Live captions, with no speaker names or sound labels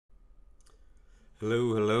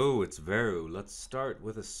Hello, hello, it's Veru. Let's start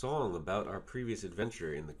with a song about our previous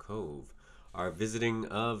adventure in the Cove, our visiting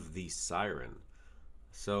of the Siren.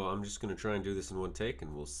 So I'm just going to try and do this in one take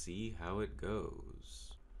and we'll see how it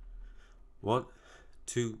goes. One,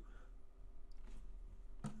 two.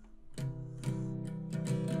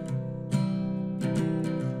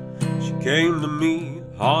 She came to me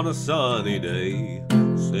on a sunny day,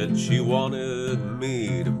 said she wanted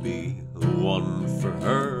me to be the one for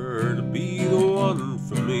her, to be the one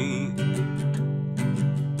for me.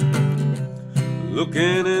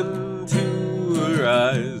 Looking into her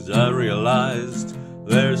eyes, I realized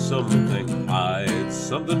there's something hide,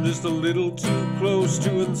 something just a little too close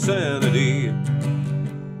to insanity.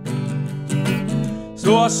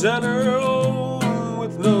 So I sent her home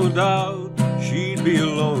with no doubt she'd be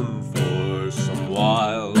alone for some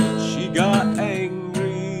while. She got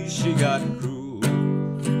angry, she got cruel,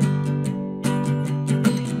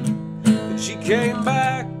 and she came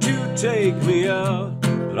back to take me out.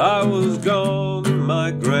 But I was gone and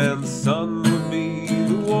my grandson would be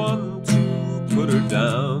the one to put her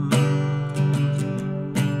down.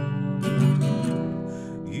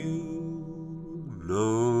 You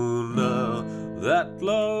know now that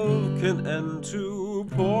love can end too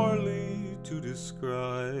poorly to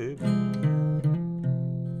describe.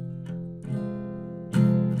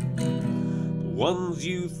 The ones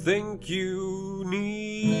you think you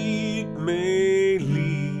need may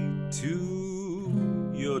lead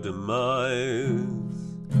to your demise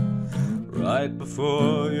right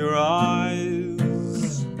before your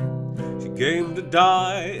eyes. She came to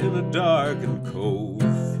die in a darkened cove,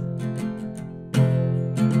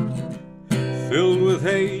 filled with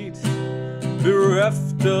hate,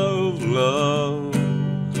 bereft of love.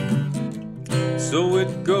 So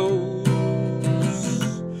it goes,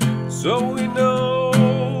 so we know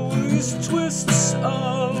these twists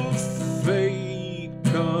of fate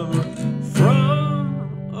come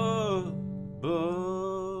from above.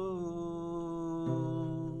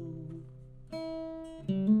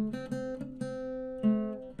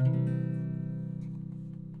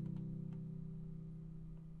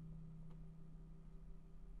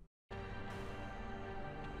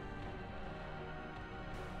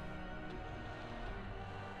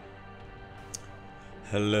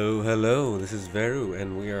 Hello, hello, this is Veru,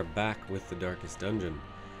 and we are back with The Darkest Dungeon.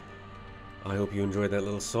 I hope you enjoyed that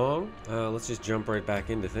little song. Let's just jump right back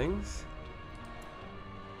into things.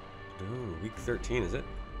 Oh, week 13, is it?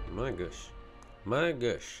 My gosh. My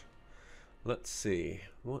gosh. Let's see.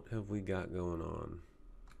 What have we got going on?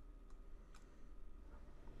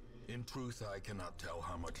 In truth, I cannot tell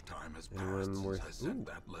how much time has passed since I sent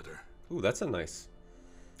that letter. Ooh, that's a nice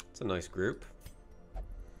group.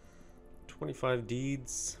 25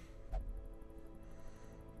 deeds.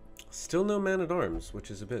 Still no man-at-arms, which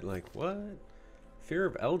is a bit like, what? Fear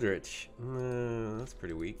of Eldritch. That's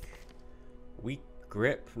pretty weak. Weak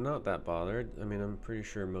grip, not that bothered. I mean, I'm pretty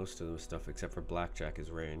sure most of the stuff except for Blackjack is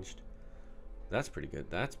ranged. That's pretty good.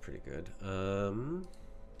 That's pretty good.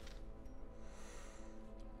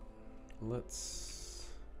 Let's...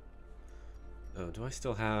 Oh, do I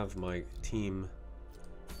still have my team,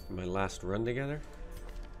 my last run together?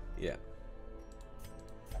 Yeah.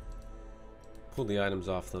 Pulled the items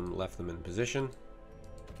off them, left them in position.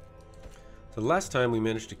 So last time we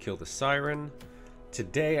managed to kill the Siren.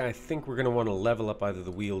 Today I think we're going to want to level up either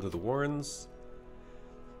the Wield or the Warrens.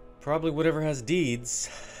 Probably whatever has deeds.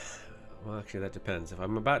 Well, actually that depends. If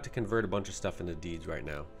I'm about to convert a bunch of stuff into deeds right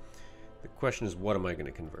now, the question is, what am I going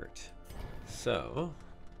to convert? So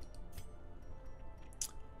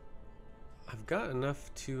I've got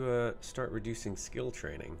enough to start reducing skill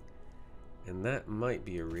training. And that might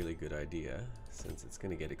be a really good idea, since it's going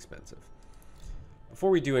to get expensive. Before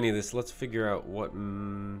we do any of this, let's figure out what...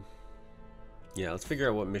 let's figure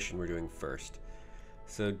out what mission we're doing first.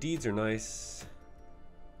 So, deeds are nice.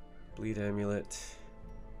 Bleed Amulet.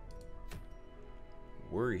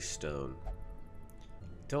 Worry Stone.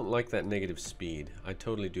 Don't like that negative speed. I'd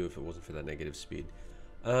totally do if it wasn't for that negative speed.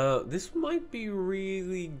 This might be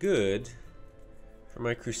really good. For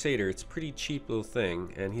my Crusader, it's a pretty cheap little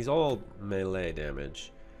thing, and he's all melee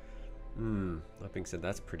damage. That being said,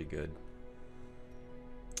 that's pretty good.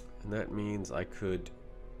 And that means I could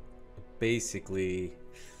basically,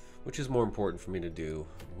 which is more important for me to do,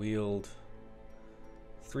 wield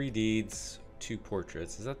 3 deeds, 2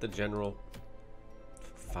 portraits. Is that the general?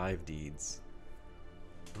 5 deeds.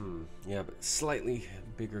 Yeah, but slightly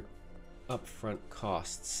bigger upfront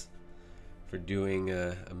costs for doing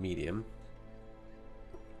a medium.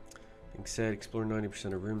 Being said, explore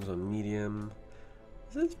 90% of rooms on medium.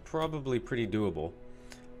 This is probably pretty doable.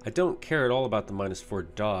 I don't care at all about the -4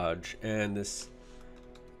 dodge, and this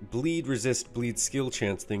bleed resist, bleed skill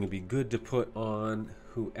chance thing would be good to put on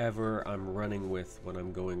whoever I'm running with when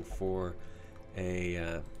I'm going for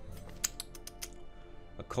a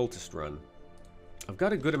cultist run. I've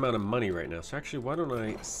got a good amount of money right now, so actually why don't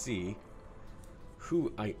I see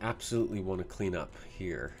who I absolutely want to clean up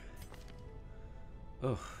here.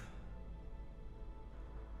 Oh.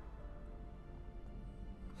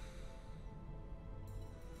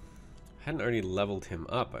 Hadn't already leveled him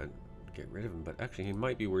up, I'd get rid of him, but actually he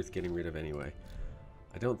might be worth getting rid of anyway.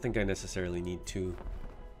 I don't think I necessarily need 2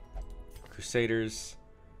 Crusaders,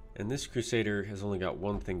 and this Crusader has only got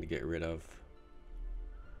one thing to get rid of.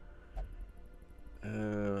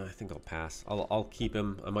 I think I'll pass. I'll keep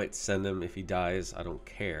him. I might send him if he dies. I don't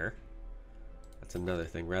care. That's another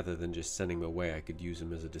thing. Rather than just sending him away, I could use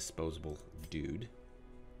him as a disposable dude.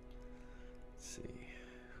 Let's see.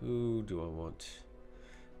 Who do I want?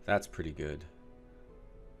 That's pretty good.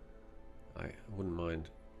 I wouldn't mind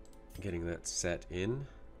getting that set in.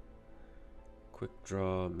 Quick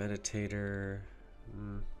draw, meditator.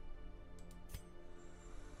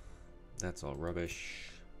 That's all rubbish.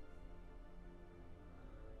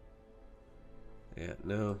 Yeah,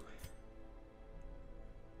 no.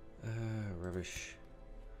 Rubbish.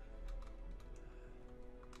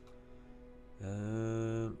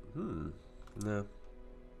 No.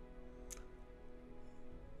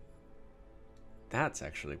 That's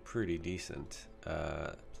actually pretty decent.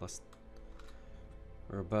 Plus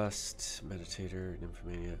robust, meditator,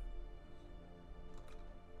 nymphomania.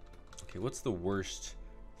 Okay, what's the worst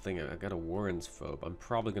thing? I got a Warren's phobe. I'm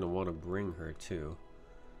probably gonna want to bring her too.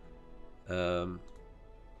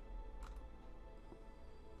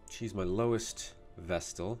 She's my lowest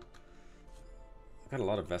Vestal. I've got a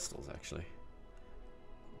lot of Vestals actually.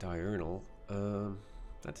 Diurnal.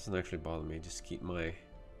 That doesn't actually bother me. Just keep my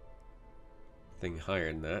thing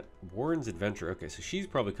higher than that. Warren's Adventure. Okay, so she's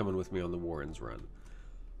probably coming with me on the Warren's run.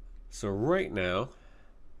 So right now,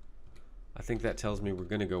 I think that tells me we're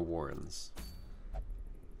going to go Warren's.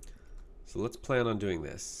 So let's plan on doing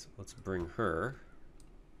this. Let's bring her.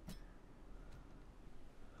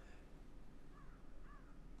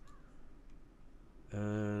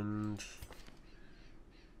 And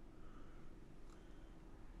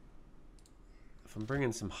if I'm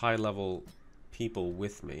bringing some high-level people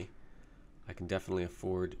with me, I can definitely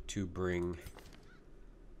afford to bring...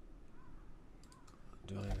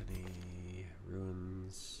 Do I have any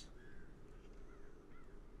ruins?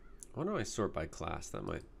 Why don't I sort by class? That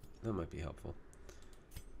might be helpful.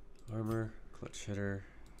 Armor, clutch hitter,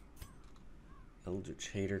 Eldritch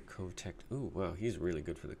Hater, Cove Tech. Ooh, wow, he's really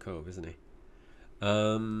good for the Cove, isn't he?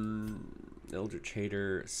 Eldritch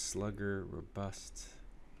Hater, Slugger, Robust,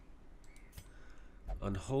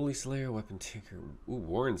 Unholy Slayer, Weapon Tinker. Ooh,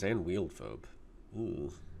 Warrens and Wield Phobe.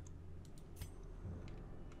 Ooh.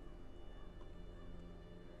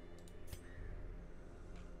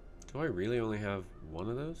 Do I really only have one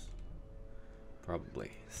of those?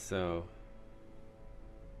 Probably. So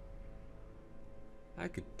I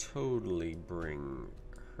could totally bring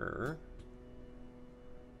her.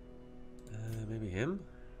 Maybe him?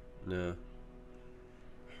 No.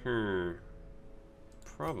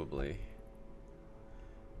 Probably.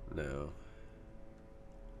 No.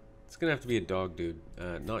 It's gonna have to be a dog dude.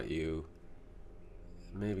 Not you.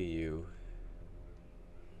 Maybe you.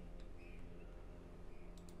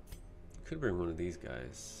 Could bring one of these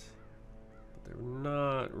guys. But they're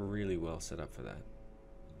not really well set up for that.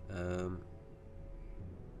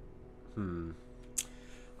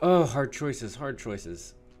 Oh, hard choices, hard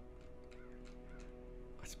choices.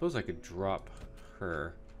 I suppose I could drop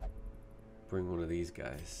her. Bring one of these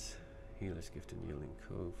guys. Healer's Gift and Yielding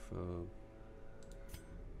Cove Phobe.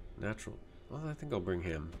 Natural. Well, I think I'll bring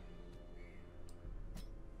him.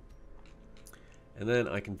 And then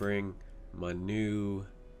I can bring my new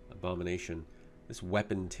abomination. This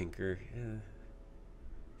Weapon Tinker. Yeah.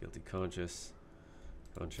 Guilty Conscience.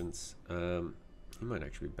 He might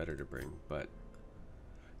actually be better to bring, but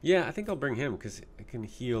yeah, I think I'll bring him because I can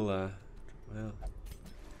heal. Well,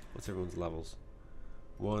 what's everyone's levels?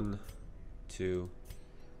 1, 2.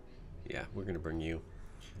 Yeah, we're gonna bring you.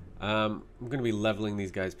 I'm gonna be leveling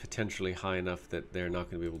these guys potentially high enough that they're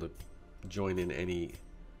not gonna be able to join in any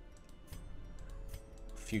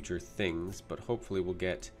future things, but hopefully we'll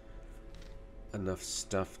get enough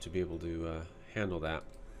stuff to be able to handle that.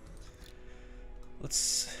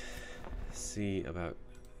 Let's see about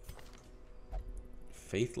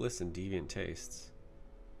Faithless and Deviant Tastes.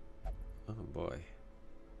 Oh boy.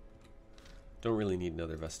 Don't really need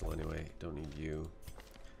another Vestal anyway. Don't need you.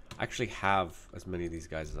 I actually have as many of these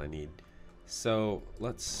guys as I need. So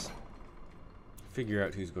let's figure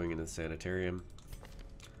out who's going into the Sanitarium.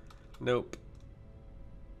 Nope.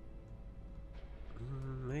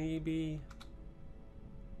 Maybe.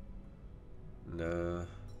 Nah.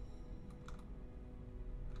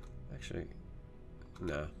 Actually,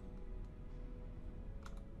 nah.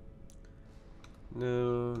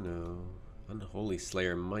 No. Unholy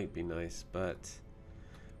Slayer might be nice, but...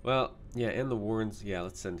 Well, yeah, and the Warrens. Yeah,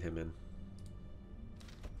 let's send him in.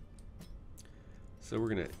 So we're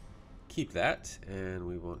going to keep that, and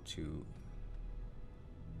we want to...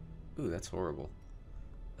 Ooh, that's horrible.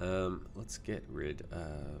 Let's get rid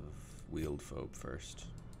of Wield Phobe first.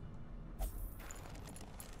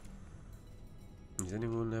 Does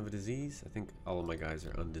anyone have a disease? I think all of my guys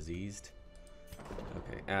are undiseased.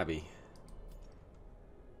 Okay, Abby.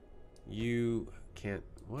 You can't...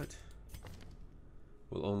 What?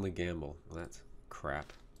 Will only gamble. Well, that's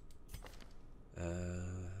crap.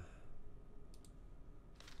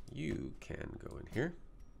 You can go in here.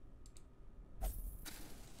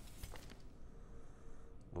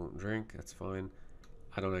 Won't drink, that's fine.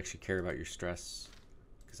 I don't actually care about your stress,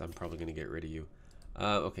 because I'm probably going to get rid of you.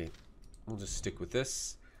 Okay, we'll just stick with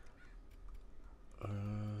this.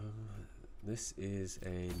 This is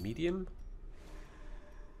a medium.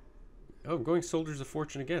 Oh, I'm going Soldiers of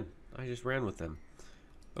Fortune again. I just ran with them.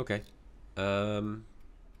 Okay. Let's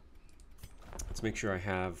make sure I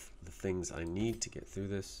have the things I need to get through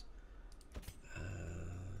this.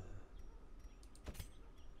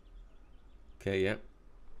 Okay, yeah.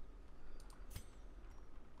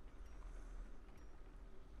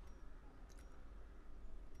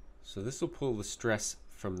 So this will pull the stress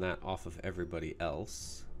from that off of everybody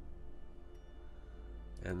else.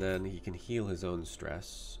 And then he can heal his own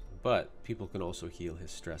stress, but people can also heal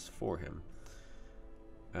his stress for him.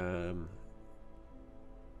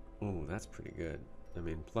 Oh, that's pretty good. I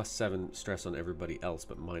mean, +7 stress on everybody else,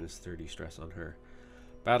 but -30 stress on her.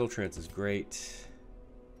 Battle trance is great.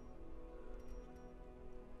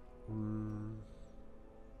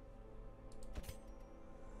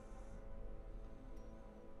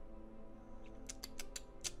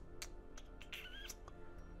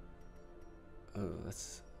 Oh,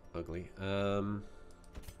 that's ugly.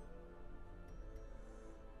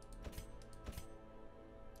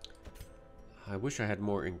 I wish I had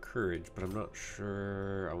more encourage, but I'm not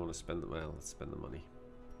sure I want to spend the... Well, let's spend the money.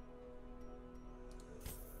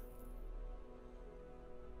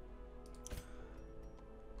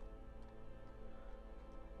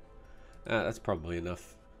 That's probably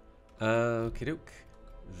enough. Okie doke.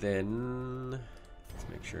 Then let's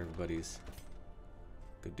make sure everybody's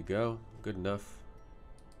good to go. Good enough.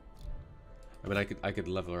 I mean, I could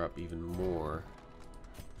level her up even more,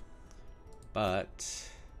 but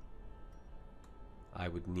I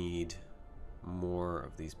would need more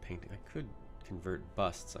of these paintings. I could convert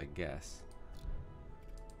busts, I guess.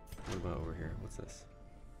 What about over here? What's this?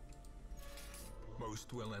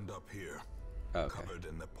 Most will end up here, okay. Covered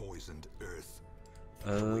in the poisoned earth,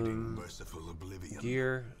 awaiting merciful oblivion.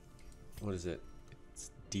 Gear. What is it?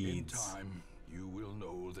 It's deeds. In time, you will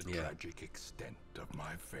know the tragic extent of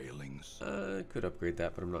my failings. I could upgrade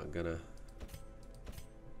that, but I'm not gonna.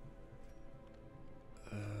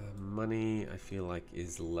 Money, I feel like,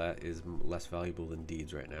 is less valuable than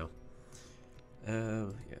deeds right now. Yeah.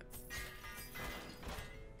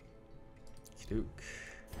 Duke.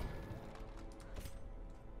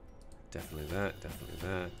 Definitely that. Definitely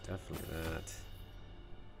that. Definitely that.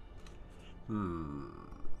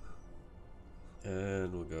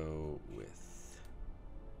 And we'll go with.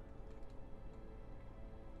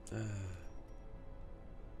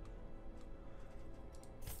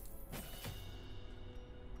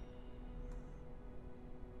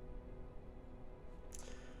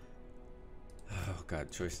 Oh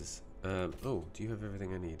god, choices. Oh, do you have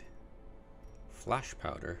everything I need? Flash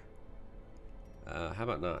powder. How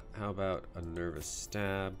about not? How about a nervous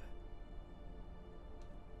stab?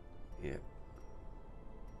 Yeah.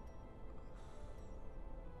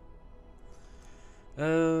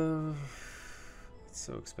 It's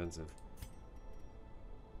so expensive.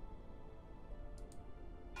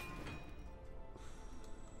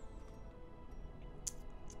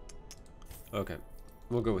 Okay,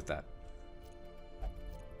 we'll go with that.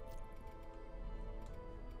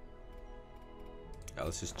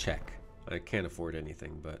 Let's just check. I can't afford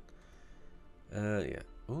anything, but yeah.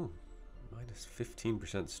 Oh, minus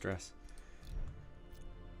 15% stress.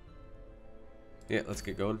 Yeah, let's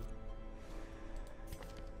get going.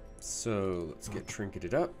 So let's get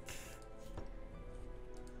trinketed up.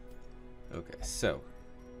 Okay, so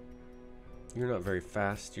you're not very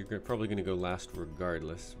fast. You're probably going to go last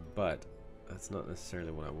regardless, but that's not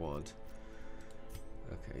necessarily what I want.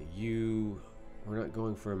 Okay, we're not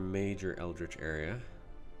going for a major eldritch area.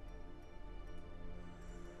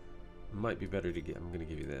 might be better to get. I'm going to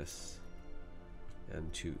give you this.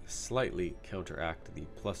 And to slightly counteract the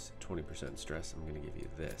plus 20% stress, I'm going to give you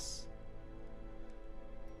this.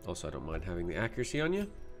 Also, I don't mind having the accuracy on you.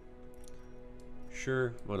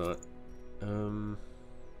 Sure, why not?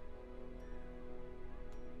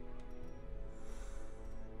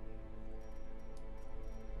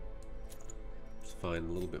 It's fine,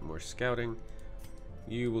 a little bit more scouting.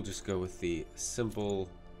 You will just go with the simple,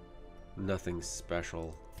 nothing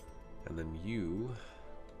special. And then you...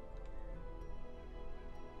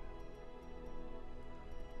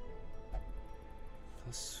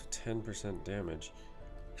 plus 10% damage.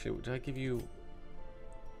 Actually, did I give you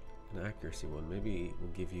an accuracy one? Maybe we'll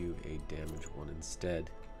give you a damage one instead.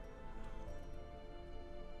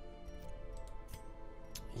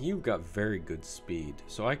 You've got very good speed,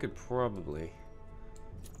 so I could probably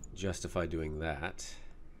justify doing that.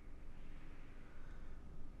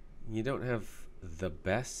 You don't have the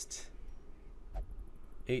best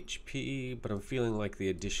HP, but I'm feeling like the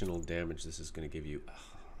additional damage this is going to give you,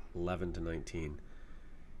 11 to 19,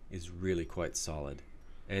 is really quite solid.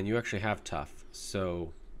 And you actually have tough,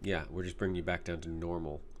 so yeah, we're just bringing you back down to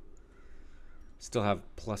normal. Still have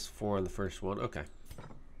plus 4 on the first one. Okay.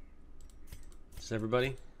 Is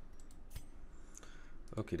everybody?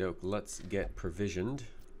 Okie doke, let's get provisioned.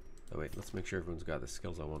 Oh wait, let's make sure everyone's got the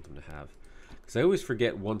skills I want them to have. Because I always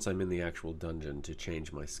forget once I'm in the actual dungeon to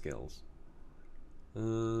change my skills. Let's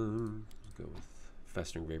go with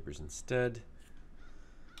Festering Vapors instead.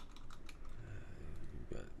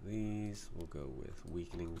 We've got these. We'll go with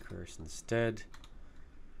Weakening Curse instead.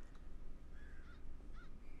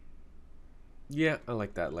 Yeah, I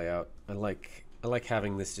like that layout. I like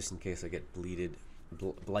having this just in case I get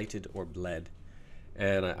blighted or bled.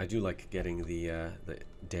 And I do like getting the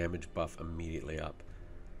damage buff immediately up.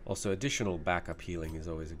 Also, additional backup healing is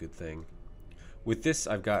always a good thing. With this,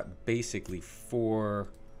 I've got basically 4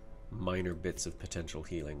 minor bits of potential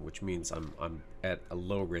healing, which means I'm at a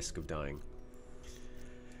low risk of dying.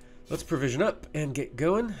 Let's provision up and get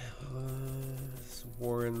going.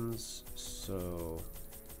 Warrens, so...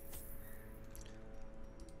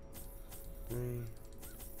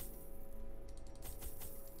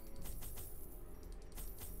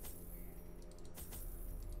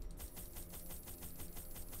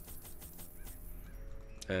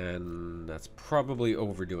 And that's probably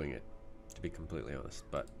overdoing it, to be completely honest,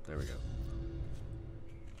 but there we go.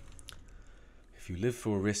 If you live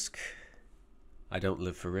for risk, I don't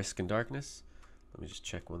live for risk and darkness. Let me just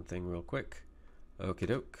check one thing real quick. Okie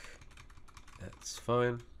doke. That's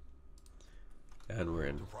fine. And we're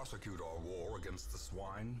in. To prosecute our war against the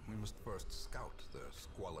swine, we must first scout their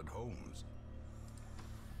squalid homes.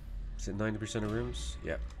 Is it 90% of rooms?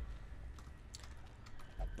 Yep.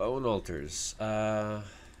 Bone altars.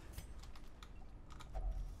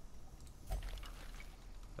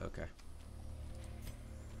 Okay.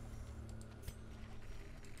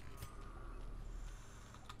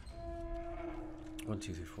 1,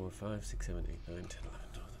 2, 3, 4, 5, 6, 7, 8, 9, 10, 11,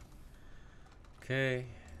 12. Okay.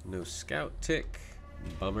 No scout tick.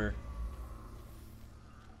 Bummer.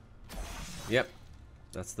 Yep.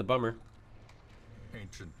 That's the bummer.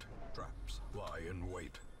 Ancient traps lie in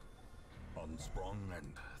wait, unsprung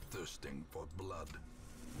and thirsting for blood.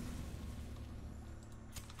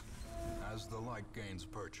 As the light gains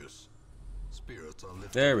purchase, spirits are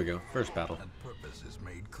lifted. There we go. First battle. And purpose is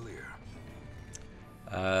made clear.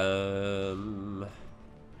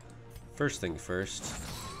 First thing first.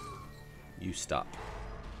 You stop.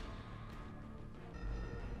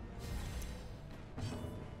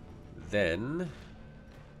 Then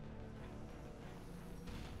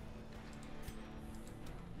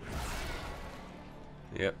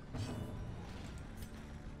yep.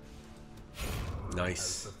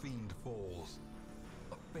 Nice. As the fiend falls,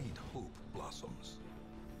 a faint hope blossoms.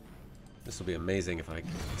 This will be amazing if I can...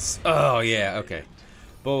 Oh, yeah, okay.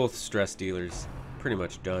 Both stress dealers pretty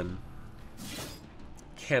much done.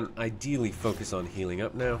 Can ideally focus on healing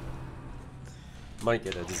up now. Might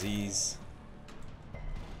get a disease.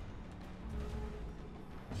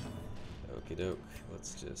 Okie doke.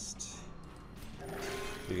 Let's just...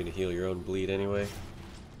 You're gonna heal your own bleed anyway.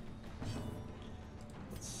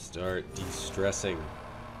 Let's start de-stressing.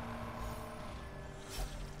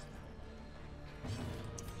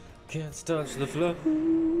 Can't staunch the flow.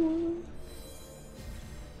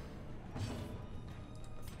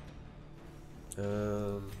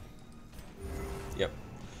 Yep.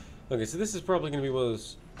 Okay, so this is probably going to be one of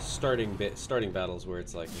those starting battles where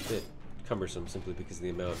it's like a bit cumbersome simply because of the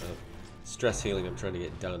amount of stress healing I'm trying to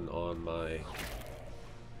get done on my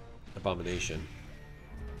abomination.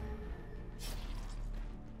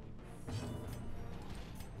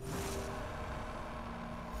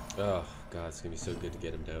 Oh, God, it's gonna be so good to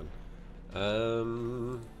get him down.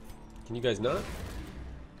 Can you guys not?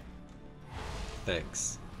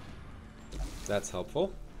 Thanks. That's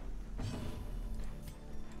helpful.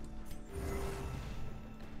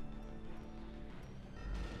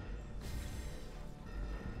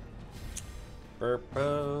 Yeah,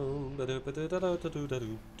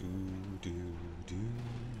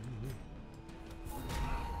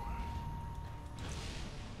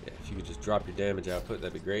 if you could just drop your damage output,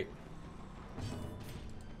 that'd be great.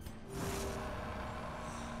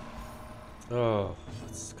 Oh,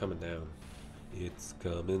 it's coming down. It's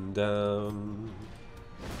coming down.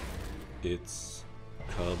 It's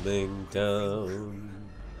coming down.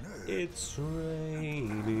 It's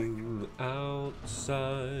raining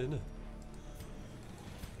outside.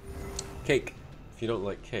 Cake. If you don't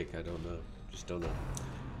like cake, I don't know. Just don't know.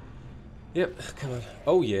 Yep, come on.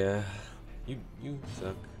 Oh yeah. You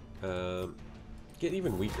suck. Get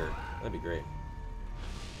even weaker. That'd be great.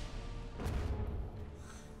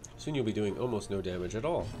 Soon you'll be doing almost no damage at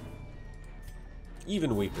all.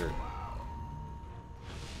 Even weaker.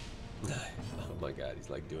 Oh my god,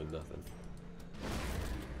 he's like doing nothing.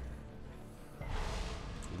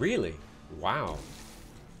 Really? Wow.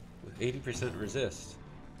 With 80% resist.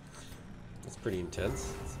 That's pretty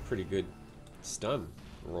intense. It's a pretty good stun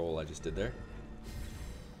roll I just did there.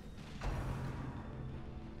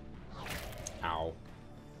 Ow.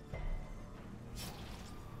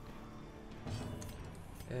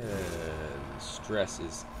 And stress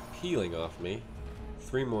is peeling off me.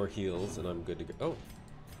 3 more heals and I'm good to go. Oh.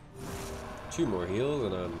 2 more heals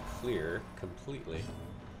and I'm clear completely.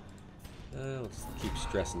 Let's keep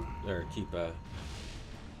stressing, or keep,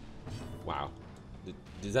 wow.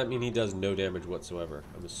 Does that mean he does no damage whatsoever?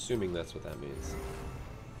 I'm assuming that's what that means.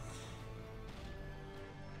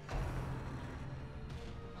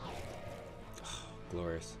 Oh,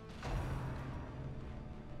 glorious.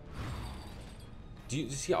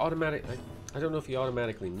 Does he automatic? I don't know if he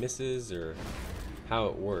automatically misses or how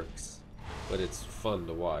it works, but it's fun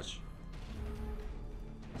to watch.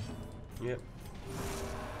 Yep.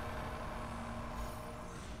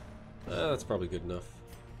 That's probably good enough.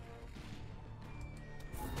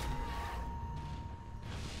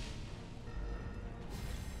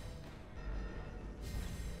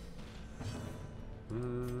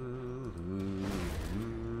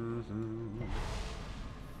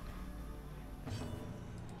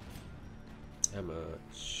 I'm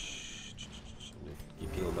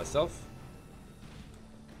keep healing myself.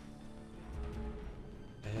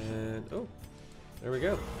 And oh, there we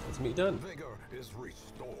go. That's me done. Vigor is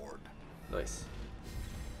restored. Nice.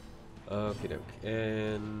 Okie doke.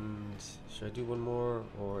 And should I do one more?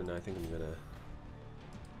 Or no, I think I'm gonna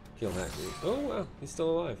kill that dude. Oh wow, he's still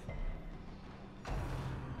alive.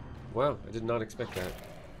 Wow, I did not expect that.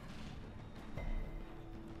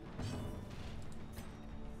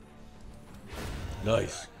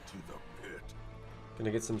 Nice. To the pit. Can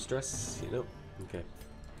I get some stress? You know? Okay.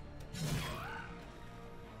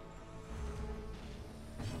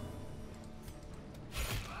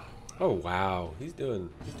 Oh wow, he's doing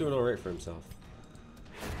all right for himself.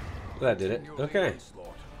 That did it. Okay.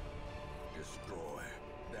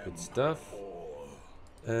 Good stuff.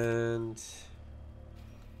 And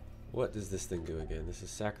what does this thing do again? This is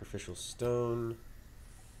sacrificial stone.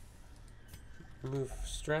 Remove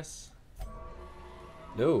stress.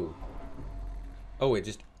 No. Oh, it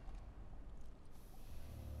just.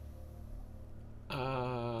 Oh.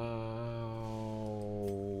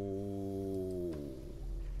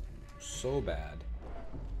 So bad.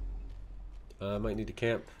 I might need to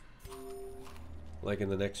camp. Like in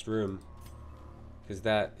the next room. Because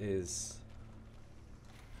that is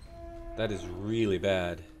really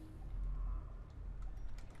bad.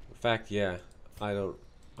 In fact, yeah. I don't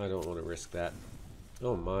want to risk that.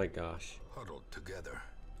 Oh my gosh. Huddled together,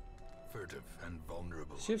 furtive and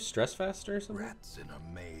vulnerable. Does she have stress faster or something? Rats in a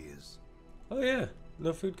maze. Oh yeah,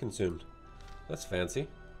 no food consumed. That's fancy.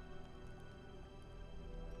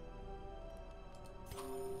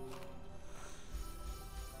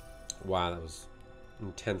 Wow, that was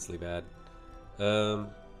intensely bad. Well,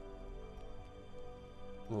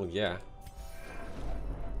 yeah.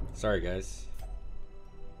 Sorry, guys.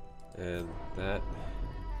 And that.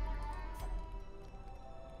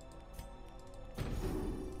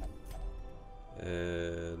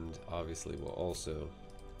 And obviously we'll also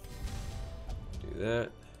do that.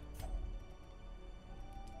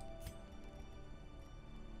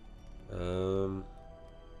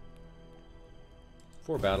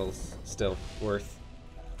 4 battles, still worth.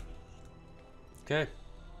 Okay.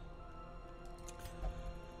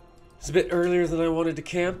 It's a bit earlier than I wanted to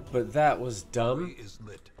camp, but that was dumb. Is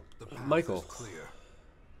lit. The path Michael. is clear.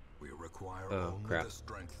 We require Oh, only crap. the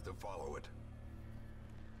strength to follow it.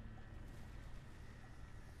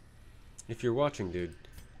 If you're watching, dude,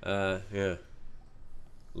 yeah.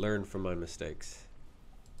 Learn from my mistakes.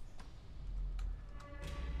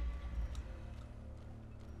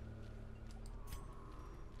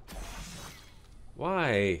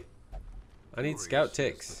 Why? I need scout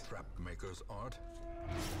Curious is ticks. the trap maker's art.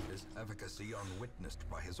 His efficacy unwitnessed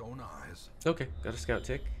by his own eyes. Okay, got a scout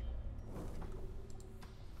tick.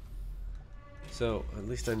 So, at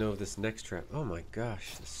least I know of this next trap. Oh my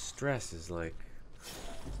gosh, the stress is like...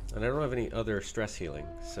 And I don't have any other stress healing,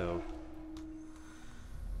 so...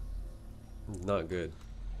 Not good.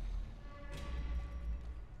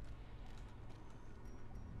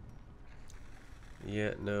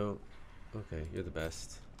 Yeah, no. Okay, you're the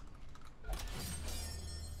best.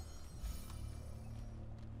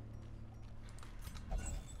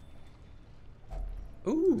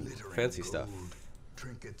 Ooh, Glittering fancy stuff. gold,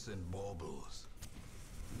 trinkets and baubles,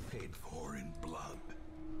 paid for in blood.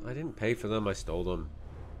 I didn't pay for them, I stole them.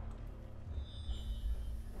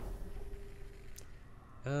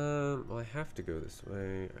 Well, I have to go this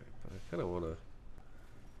way, but I kind of want to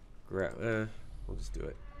grab... we'll just do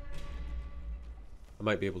it. I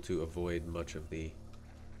might be able to avoid much of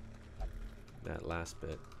that last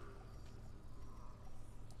bit.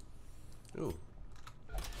 Ooh.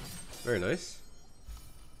 Very nice.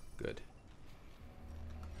 Good.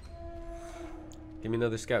 Give me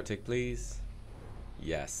another scout tick, please.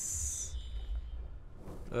 Yes.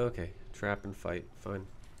 Okay. Trap and fight. Fine.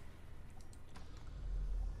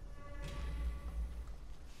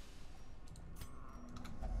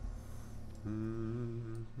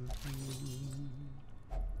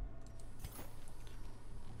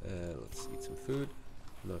 Let's eat some food.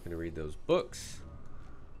 I'm not going to read those books.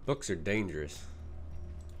 Books are dangerous.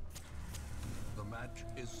 The match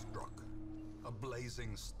is struck. A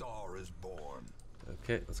blazing star is born.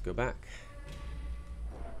 Okay, let's go back.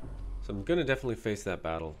 So I'm going to definitely face that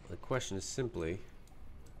battle. The question is simply...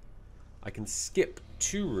 I can skip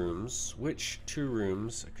 2 rooms. Switch 2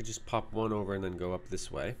 rooms. I could just pop one over and then go up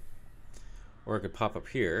this way. Or I could pop up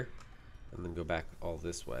here and then go back all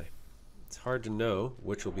this way. It's hard to know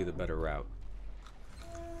which will be the better route.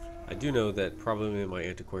 I do know that probably my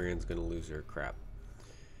antiquarian's going to lose her crap.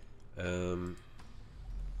 Let's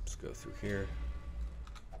go through here.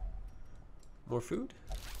 More food?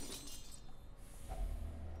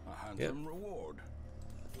 A handsome reward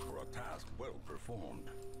for a task well performed.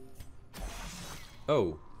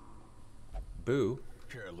 Oh. Boo.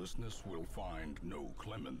 Carelessness will find no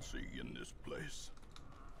clemency in this place.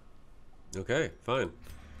 Okay, fine.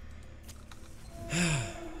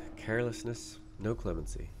 Carelessness, no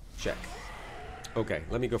clemency. Check. Okay,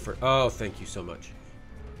 let me go for... Oh, thank you so much.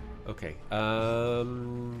 Okay,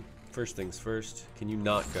 first things first. Can you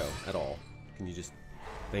not go at all? Can you just...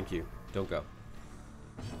 Thank you. Don't go.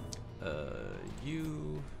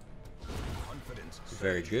 You... Confidence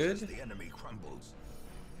Very good. surges as the enemy crumbles.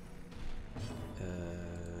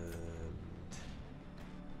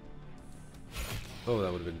 Oh,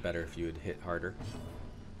 that would have been better if you had hit harder.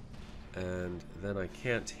 And then I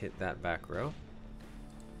can't hit that back row.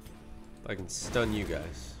 I can stun you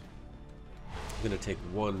guys. I'm gonna take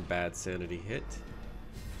 1 bad sanity hit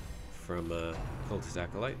from Cultist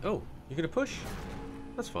Acolyte. Oh, you're gonna push?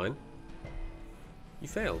 That's fine. You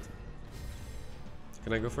failed.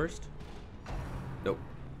 Can I go first? Nope.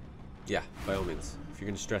 Yeah, by all means. If you're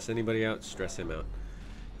gonna stress anybody out, stress him out.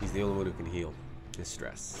 He's the only one who can heal his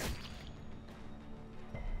stress.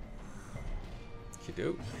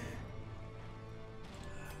 Okey-doke.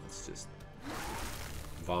 Let's just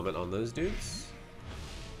vomit on those dudes.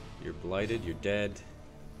 You're blighted, you're dead.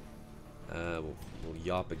 We'll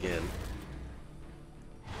yop again.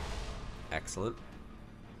 Excellent.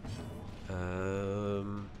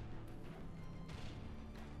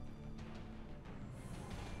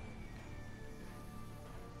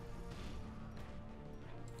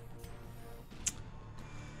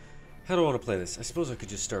 How do I want to play this? I suppose I could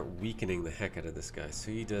just start weakening the heck out of this guy.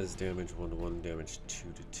 So he does damage 1-to-1, damage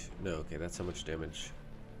 2-to-2. No, okay, that's how much damage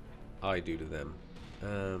I do to them.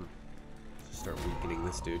 Just start weakening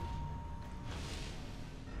this dude.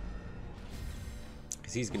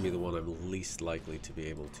 Because he's going to be the one I'm least likely to be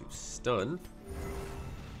able to stun.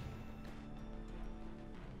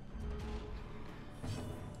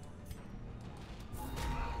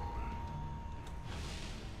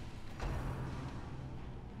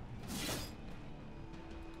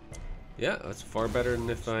 Yeah, that's far better than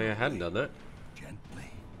if I hadn't done that.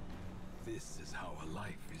 Gently. This is how a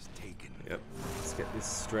life is taken. Yep. Let's get this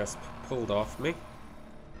stress pulled off me.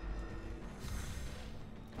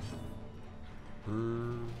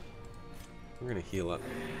 We're gonna heal up.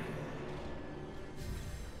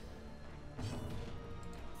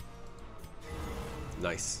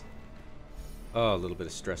 Nice. Oh, a little bit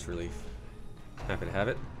of stress relief. Happy to have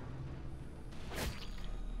it.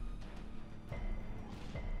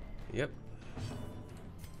 Yep.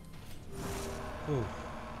 Whew.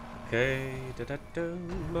 Okay.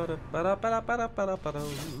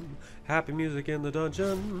 Happy music in the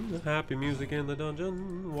dungeon. Happy music in the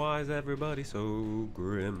dungeon. Why is everybody so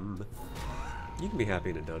grim? You can be happy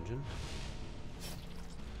in a dungeon.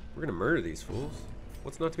 We're gonna murder these fools.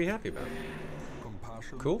 What's not to be happy about?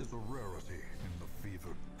 Compassion Cool. is a rarity in the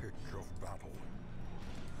fevered pitch of battle.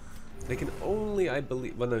 They can only, I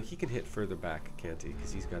believe... Well, no, he can hit further back, can't he?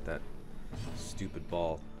 Because he's got that stupid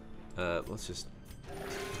ball. Let's just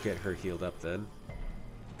get her healed up then.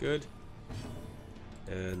 Good.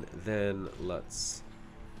 And then let's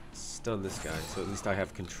stun this guy. So at least I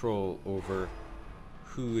have control over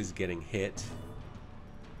who is getting hit.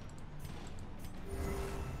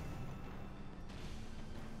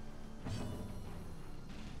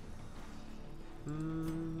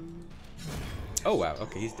 Oh wow,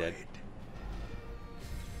 okay, he's dead.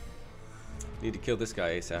 Need to kill this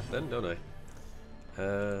guy ASAP then, don't I?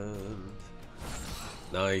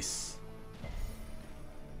 Nice.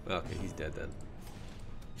 Okay, he's dead then.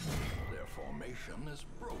 Their formation is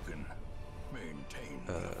broken. Maintain.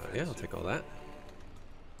 Yeah, I'll take all that.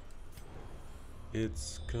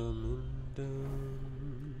 It's coming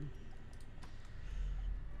down.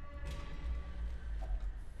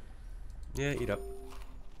 Yeah, eat up.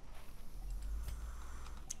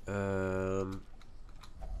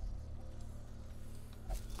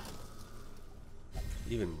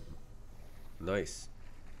 Even nice.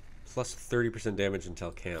 Plus 30% damage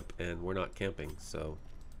until camp, and we're not camping, so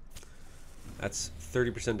that's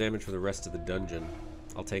 30% damage for the rest of the dungeon.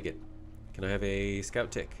 I'll take it. Can I have a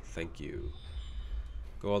scout tick? Thank you.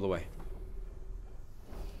 Go all the way.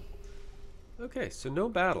 Okay, so no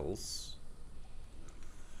battles.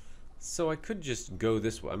 So I could just go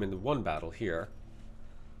this way. I mean, the one battle here.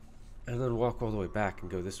 And then walk all the way back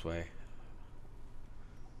and go this way.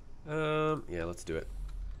 Yeah, let's do it.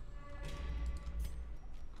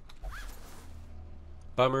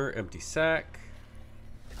 Bummer, empty sack.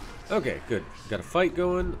 Okay, good. Got a fight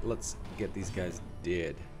going. Let's get these guys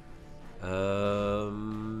dead. Die.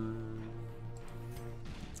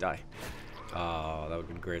 Oh, that would have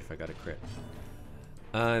been great if I got a crit.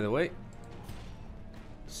 Either way.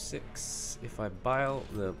 6. If I bile,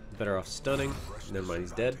 no, better off stunning. Never mind,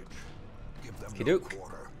 he's dead. Kidook.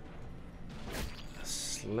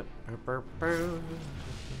 Slip.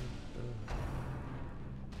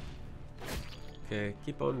 Okay,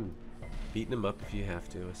 keep on beating him up if you have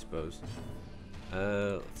to, I suppose.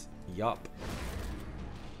 Let's yop.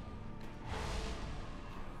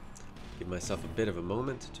 Give myself a bit of a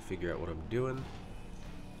moment to figure out what I'm doing.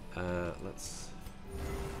 Let's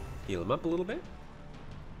heal him up a little bit.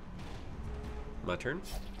 My turn.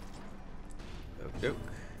 Okie doke.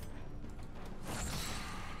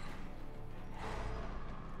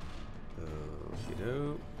 Okie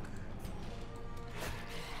doke.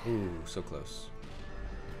 Ooh, so close.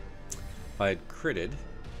 If I had critted,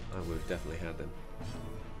 I would have definitely had them.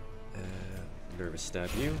 Nervous stab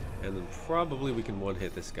you, and then probably we can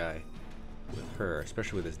one-hit this guy with her,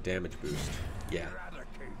 especially with his damage boost. Yeah.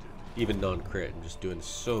 Even non-crit, and just doing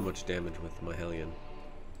so much damage with my Hellion.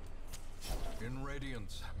 In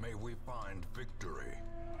Radiance, may we find victory.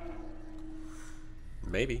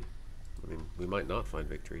 Maybe. I mean, we might not find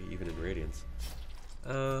victory, even in Radiance.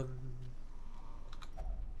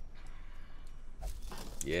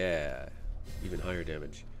 Yeah. Even higher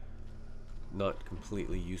damage. Not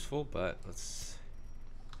completely useful, but let's...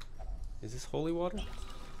 Is this holy water?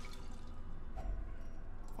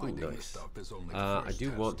 Ooh, nice. I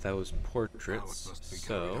do want those portraits,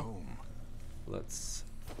 so... Let's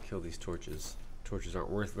kill these torches. Torches aren't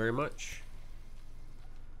worth very much.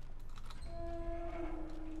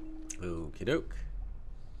 Okie doke.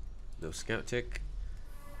 No scout tick.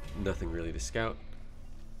 Nothing really to scout.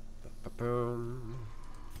 Ba-ba-boom.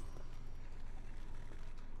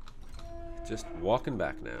 Just walking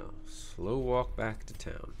back now. Slow walk back to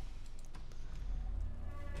town.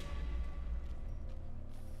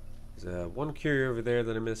 There's one curie over there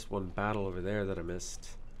that I missed, one battle over there that I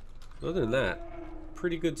missed. Other than that,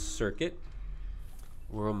 pretty good circuit.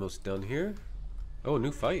 We're almost done here. Oh, a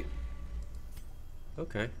new fight.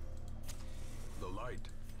 Okay. The light,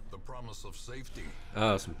 the promise of safety.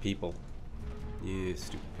 Oh, some people. Yeah,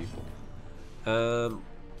 stupid people.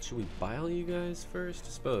 Should we bile you guys first? I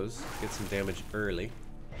suppose. Get some damage early.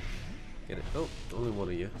 Get it. Oh, only one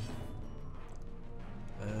of you.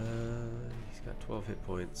 He's got 12 hit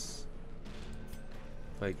points.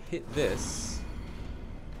 If I hit this,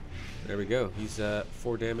 there we go. He's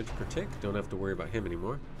 4 damage per tick. Don't have to worry about him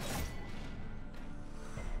anymore.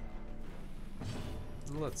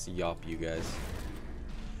 Let's yop you guys.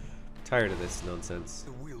 Tired of this nonsense.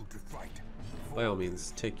 The will to fight. By all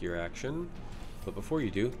means, take your action. But before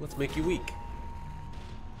you do, let's make you weak.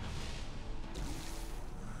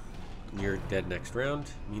 You're dead next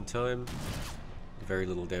round. Meantime, very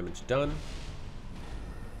little damage done.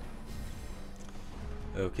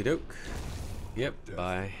 Okie doke. Yep,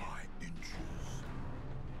 bye.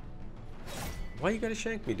 Why you gotta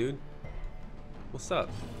shank me, dude? What's up?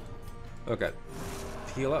 Okay.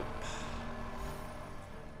 Heal up.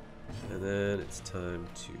 And then it's time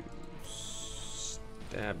to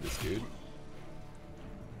stab this dude.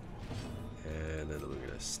 And then we're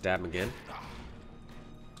gonna stab him again.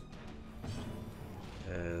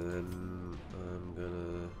 And then I'm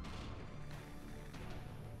gonna...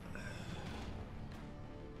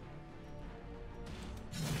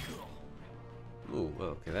 Ooh, well,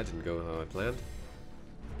 okay, that didn't go how I planned.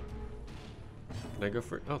 Can I go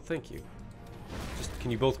for it? Oh, thank you. Just,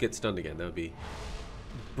 can you both get stunned again? That would be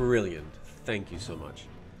brilliant. Thank you so much.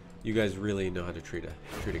 You guys really know how to treat a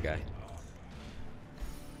guy.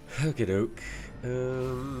 Okie doke.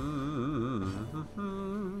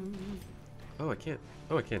 Oh, I can't.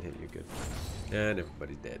 Oh, I can't hit you. Good. And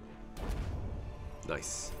everybody's dead.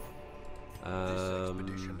 Nice. This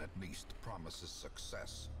expedition at least promises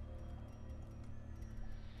success.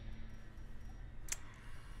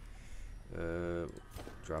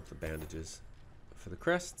 Drop the bandages for the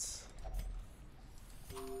crests.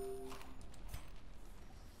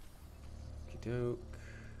 Okey-doke.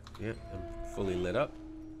 Yeah, I'm fully lit up.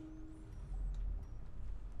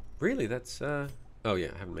 Really? That's, oh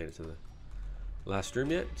yeah, I haven't made it to the last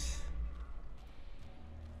room yet.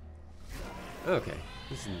 Okay,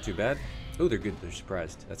 this isn't too bad. Oh, they're good. They're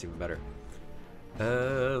surprised. That's even better.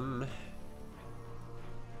 Can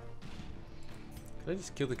I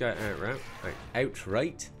just kill the guy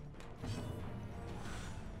outright?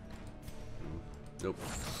 Nope.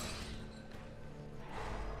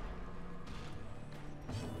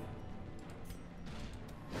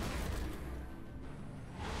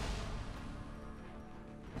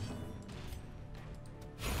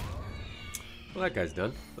 Well, that guy's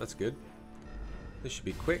done. That's good. This should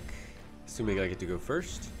be quick, assuming I get to go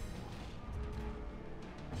first.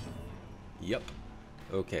 Yep.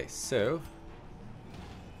 Okay, so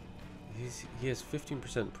he has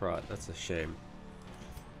 15% prot. That's a shame.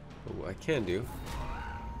 But what I can do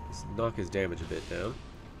is knock his damage a bit down.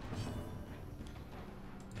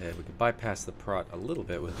 And we can bypass the prot a little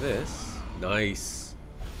bit with this. Nice.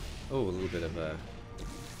 Oh, a little bit of a...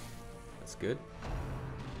 That's good.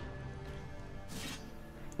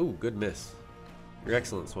 Ooh, good miss. You're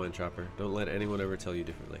excellent, Swine Chopper. Don't let anyone ever tell you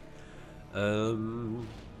differently.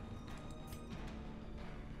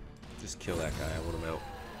 Just kill that guy. I want him out.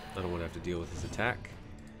 I don't want to have to deal with his attack.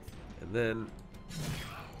 And then...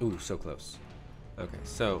 Ooh, so close. Okay,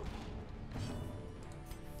 so...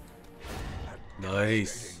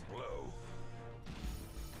 Nice!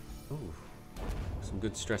 Ooh. Some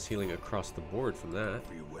good stress healing across the board from that.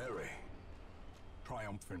 Be wary.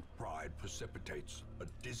 Triumphant pride precipitates a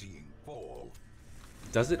dizzying fall.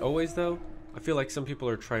 Does it always, though? I feel like some people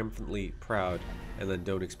are triumphantly proud and then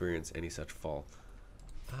don't experience any such fall.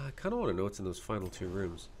 I kind of want to know what's in those final 2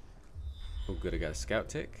 rooms. Oh, good, I got a scout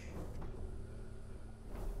tick.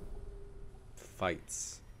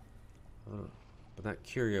 Fights. Oh, but that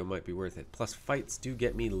curio might be worth it. Plus, fights do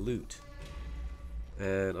get me loot.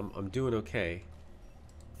 And I'm doing okay.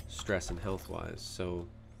 Stress and health-wise, so...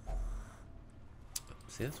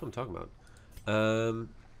 See, that's what I'm talking about.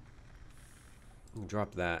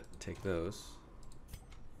 Drop that, take those.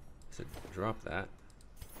 I said drop that,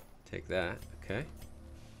 take that, okay.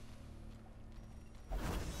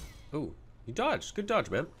 Oh, you dodged. Good dodge,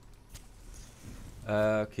 man.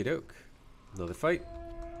 Okie doke. Another fight.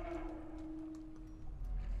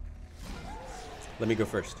 Let me go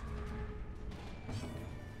first.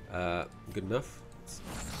 Good enough. Let's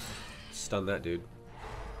stun that dude.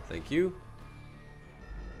 Thank you.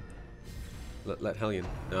 Let Hellion.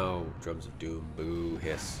 No, Drums of Doom. Boo,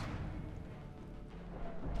 hiss.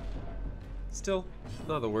 Still,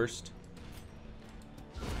 not the worst.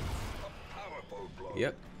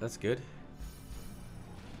 Yep, that's good.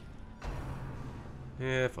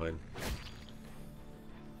 Yeah, fine.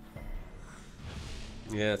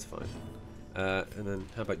 Yeah, it's fine. And then,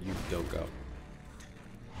 how about you don't go?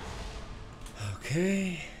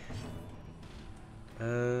 Okay. How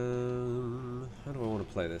do I want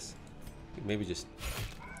to play this? Maybe just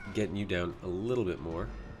getting you down a little bit more.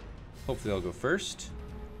 Hopefully I'll go first.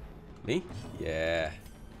 Me? Yeah.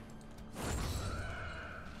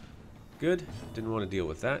 Good. Didn't want to deal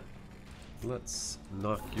with that. Let's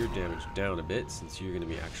knock your damage down a bit since you're going to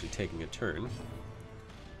be actually taking a turn.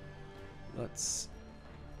 Let's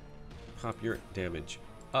pop your damage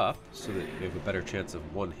up so that we have a better chance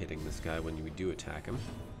of one-hitting this guy when we do attack him.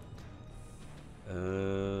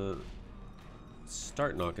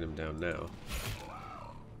 Start knocking him down now.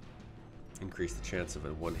 Increase the chance of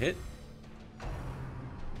a one-hit.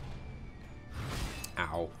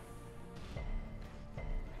 Ow.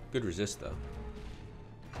 Good resist, though.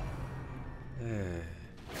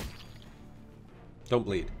 Don't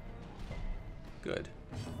bleed. Good.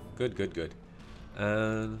 Good, good, good.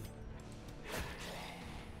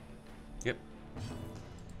 Yep.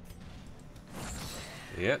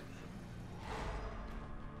 Yep.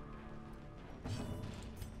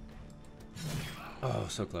 Oh,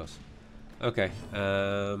 so close. Okay.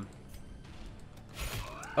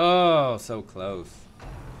 Oh, so close.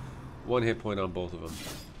 One hit point on both of them.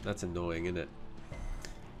 That's annoying, isn't it?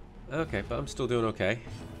 Okay, but I'm still doing okay.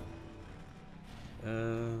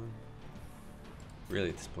 Really,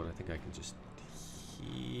 at this point, I think I can just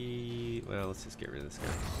heal. Well, let's just get rid of this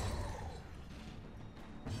guy.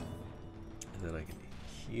 And then I can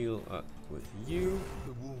heal up with you.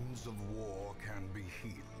 The wounds of war can be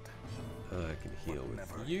healed. I can heal with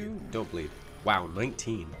you. Don't bleed. Wow,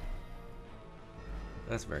 19.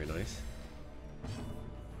 That's very nice.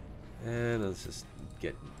 And let's just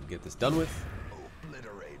get this done with.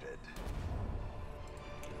 Obliterated.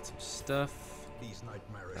 Get some stuff. These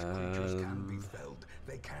nightmarish creatures can be felled.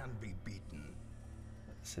 They can be beaten.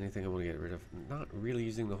 Is anything I want to get rid of? Not really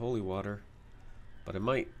using the holy water, but I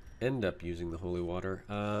might end up using the holy water.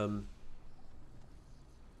 I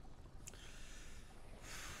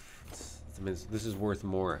mean, this is worth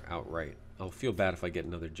more outright. I'll feel bad if I get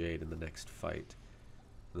another jade in the next fight,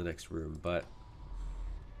 in the next room, but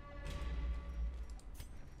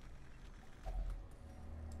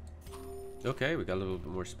okay, we got a little bit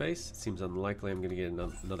more space. It seems unlikely I'm going to get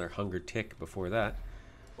another hunger tick before that.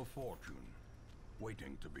 A fortune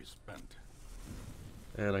waiting to be spent.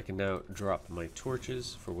 And I can now drop my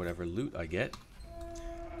torches for whatever loot I get.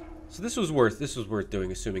 So this was worth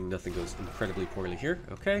doing, assuming nothing goes incredibly poorly here.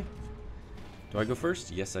 Okay. Do I go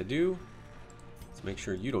first? Yes, I do. Let's make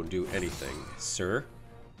sure you don't do anything, sir.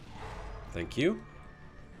 Thank you.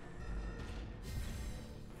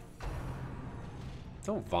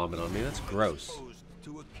 Don't vomit on me. That's gross.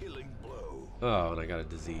 To a killing blow. Oh, and I got a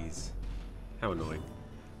disease. How annoying.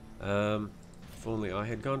 If only I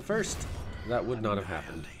had gone first, that would not have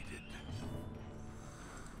happened.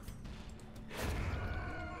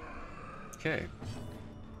 Okay.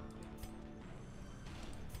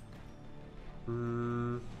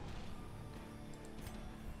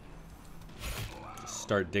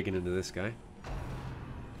 Start digging into this guy.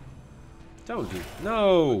 Don't do.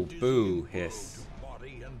 No! Boo hiss.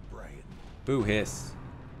 Boo hiss.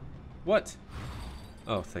 What?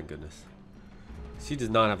 Oh, thank goodness. She does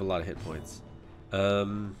not have a lot of hit points.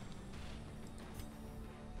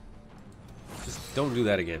 Just don't do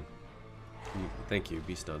that again. Thank you.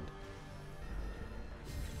 Be stunned.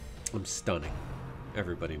 I'm stunning.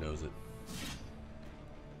 Everybody knows it.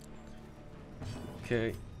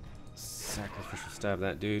 Okay. Sacrificial stab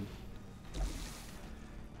that dude.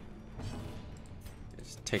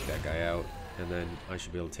 Just take that guy out, and then I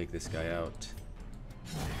should be able to take this guy out.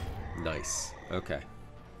 Nice. Okay.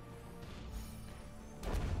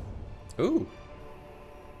 Ooh.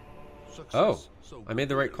 Oh, I made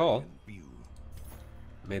the right call.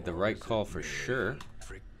 Made the right call for sure.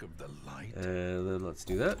 And then let's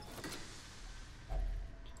do that.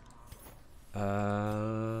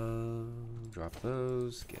 Drop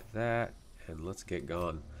those, get that, and let's get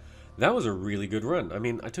gone. That was a really good run. I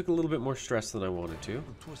mean, I took a little bit more stress than I wanted to,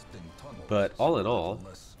 but all in all,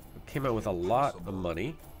 came out with a lot of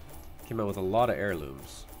money, came out with a lot of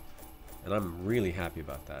heirlooms, and I'm really happy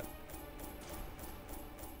about that.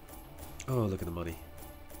 Oh, look at the money.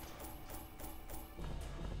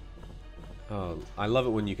 Oh, I love it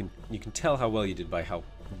when you can tell how well you did by how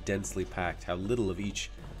densely packed, how little of each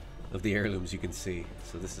of the heirlooms you can see.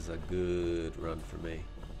 So this is a good run for me.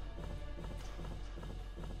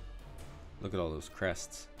 Look at all those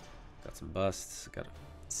crests. Got some busts. Got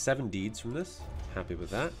 7 deeds from this. Happy with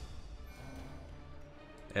that.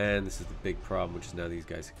 And this is the big problem, which is now these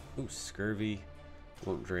guys. Ooh, scurvy.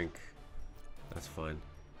 Won't drink. That's fine.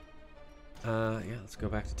 Yeah, let's go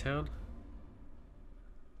back to town.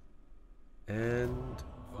 And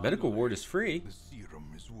medical ward is free. The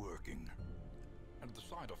serum is working, and the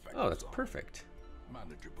side effects Oh, that's are perfect.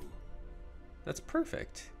 manageable. That's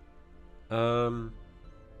perfect.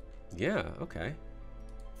 Yeah, okay.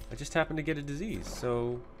 I just happened to get a disease,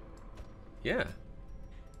 so yeah.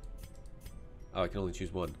 Oh, I can only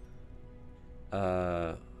choose one.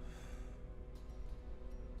 I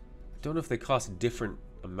don't know if they cost different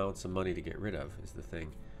amounts of money to get rid of, is the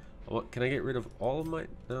thing. What, can I get rid of all of my...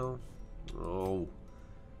 No. Oh.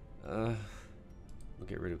 We'll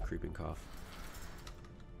get rid of creeping cough.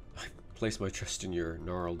 I place my trust in your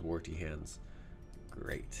gnarled, warty hands.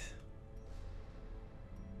 Great.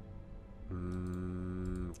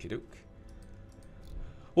 Kidook.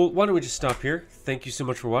 Well, why don't we just stop here? Thank you so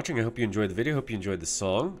much for watching. I hope you enjoyed the video. Hope you enjoyed the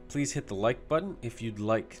song. Please hit the like button if you'd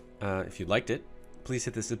liked it. Please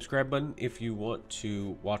hit the subscribe button if you want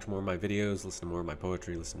to watch more of my videos, listen to more of my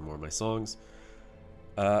poetry, listen to more of my songs.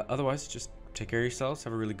 Otherwise, just take care of yourselves.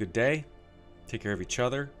 Have a really good day. Take care of each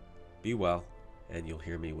other. Be well. And you'll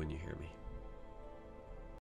hear me when you hear me.